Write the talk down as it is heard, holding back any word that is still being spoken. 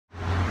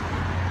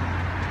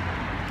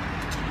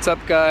What's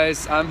up,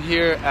 guys? I'm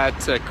here at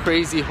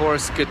Crazy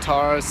Horse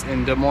Guitars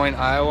in Des Moines,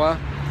 Iowa,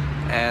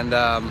 and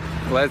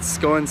let's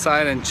go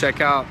inside and check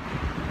out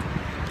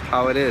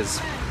how it is.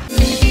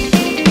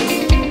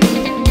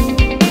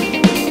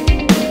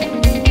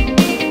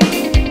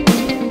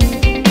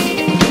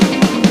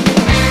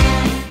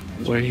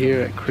 We're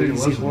here at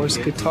Crazy Horse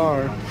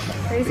Guitar.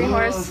 Crazy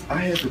Horse.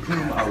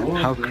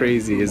 How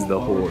crazy is the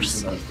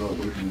horse?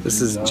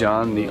 This is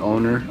John, the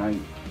owner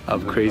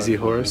of Crazy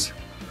Horse.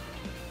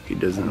 He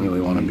doesn't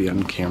really want to be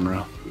on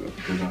camera.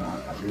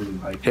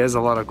 He has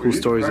a lot of cool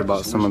stories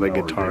about some of the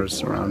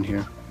guitars around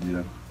here.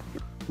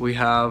 We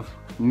have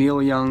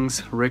Neil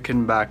Young's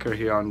Rickenbacker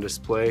here on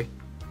display.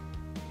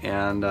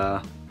 And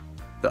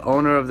the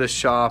owner of the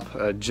shop,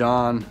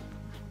 John,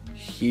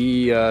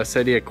 he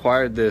said he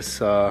acquired this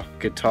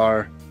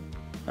guitar,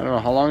 I don't know,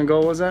 how long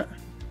ago was that?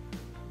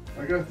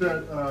 I got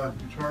that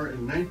guitar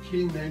in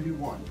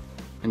 1991.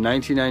 In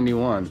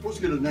 1991. I was supposed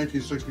to get it in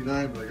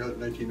 1969, but I got it in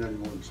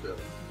 1991 instead.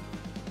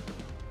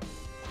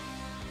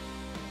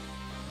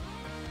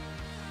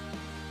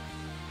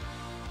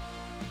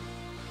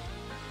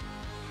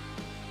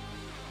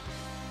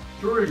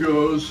 Story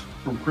goes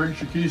from Craig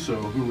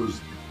Chiquiso, who was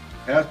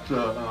at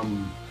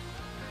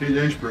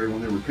Haight-Ashbury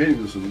when they were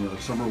painting this in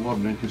the summer of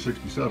love,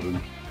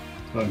 1967.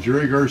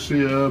 Jerry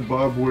Garcia,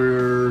 Bob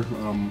Ware,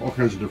 all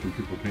kinds of different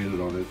people painted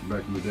on it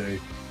back in the day.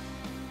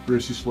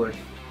 Gracie Slick.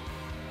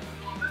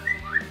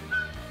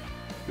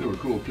 You know, a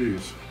cool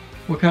piece.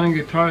 What kind of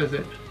guitar is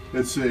it?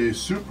 It's a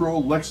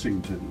Supro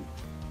Lexington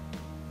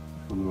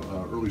from the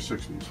early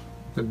 60s.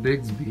 The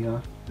Bigsby,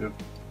 huh? Yep.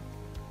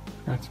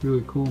 That's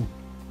really cool.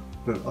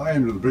 That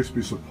iron of the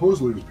Bixby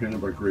supposedly was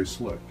painted by Grace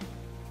Slick.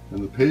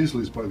 And the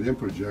Paisleys by the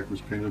input jack was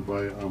painted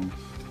by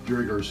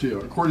Jerry Garcia,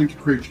 according to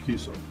Craig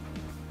Chiquiso.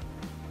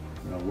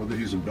 Now, whether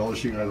he's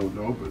embellishing, I don't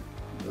know, but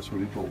that's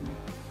what he told me.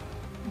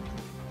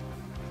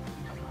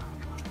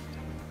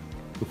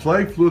 The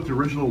flag flew at the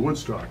original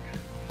Woodstock.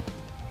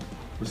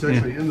 It's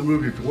actually in the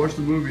movie. If you watch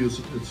the movie,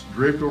 it's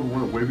draped over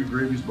one of Wavy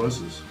Gravy's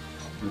buses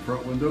in the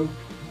front window.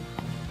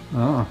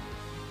 Oh.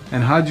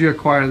 And how'd you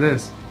acquire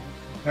this?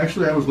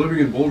 Actually, I was living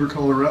in Boulder,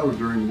 Colorado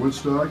during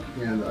Woodstock,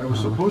 and I was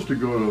supposed to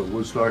go to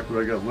Woodstock, but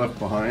I got left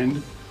behind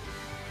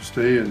to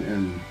stay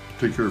and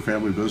take care of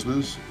family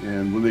business.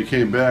 And when they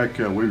came back,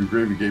 Wavy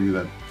Gravy gave me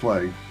that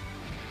flag.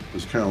 It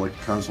was kind of like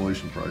a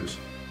consolation prize.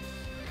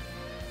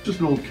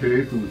 Just an old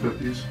K from the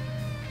 50s.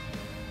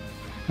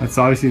 That's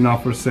obviously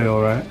not for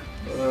sale, right?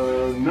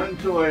 Not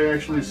until I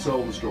actually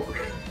sell the store.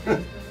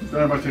 Then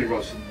I might think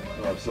about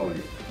selling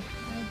it.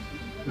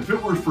 If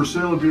it were for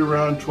sale, it'd be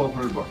around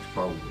 $1,200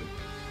 probably.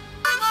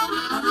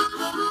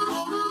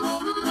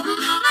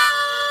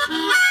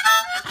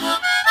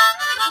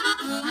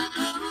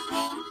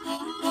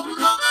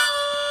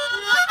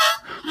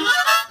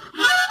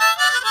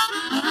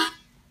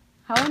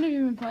 How long have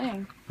you been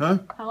playing? Huh?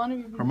 How long have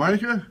you been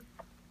Harmonica?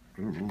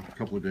 I don't know, a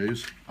couple of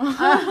days.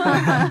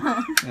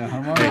 Yeah,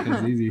 harmonica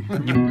is easy.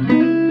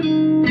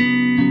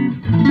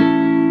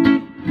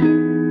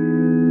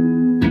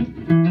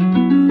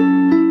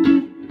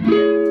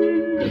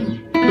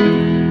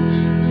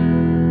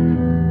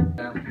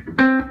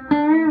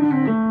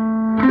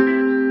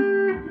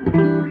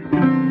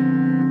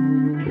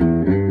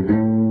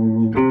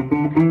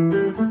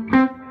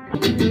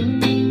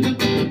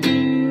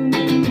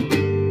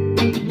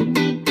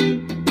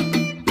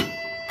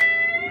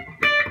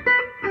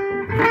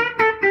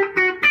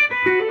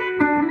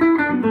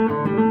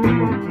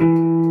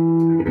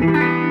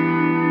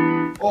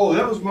 Oh,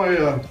 that was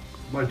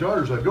my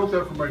daughter's. I built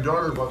that for my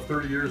daughter about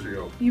 30 years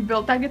ago. You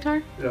built that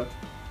guitar? Yeah.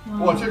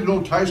 Well, I took an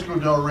old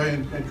Teisco Del Rey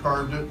and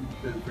carved it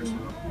and fixed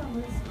it up.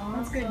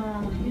 That's good.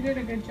 You did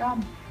a good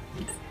job.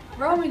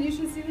 Roman, you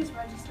should see this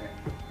register.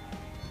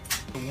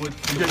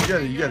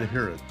 You gotta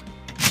hear it.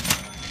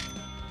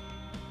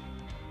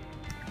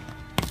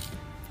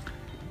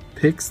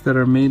 Picks that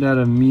are made out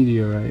of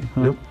meteorite,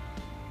 huh? Yep.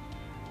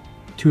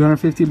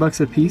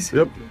 $250 a piece?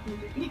 Yep.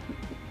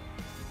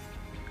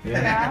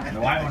 Yeah,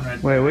 the white one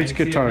right Wait, there. which I can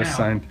see it guitar is now.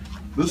 signed?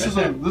 This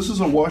is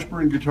a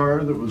Washburn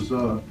guitar that was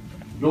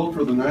built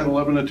for the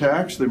 9/11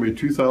 attacks. They made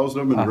 2,000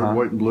 of them in red,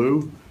 white, and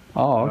blue.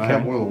 Oh, I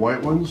have okay. one of the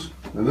white ones,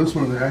 and this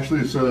one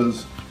actually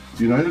says,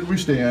 "United we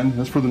stand."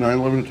 That's for the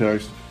 9/11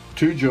 attacks.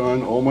 To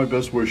John, all my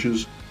best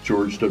wishes,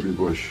 George W.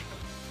 Bush.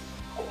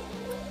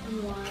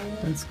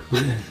 That's cool.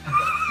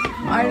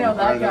 I know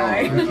that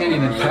guy. You can't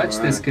even touch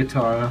this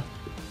guitar.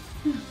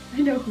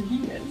 I know who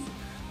he is.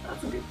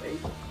 That's a good thing.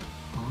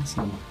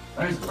 Awesome.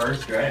 That was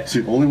first, right? It's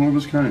the only one of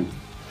its kind.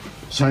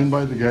 Signed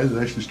by the guy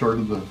that actually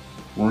started the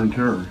War on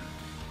Terror.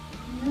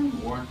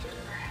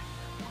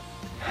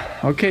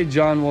 Okay,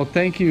 John. Well,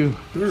 thank you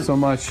so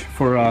much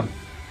for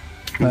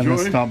letting us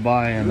Enjoy. stop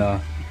by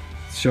and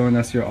showing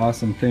us your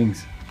awesome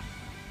things.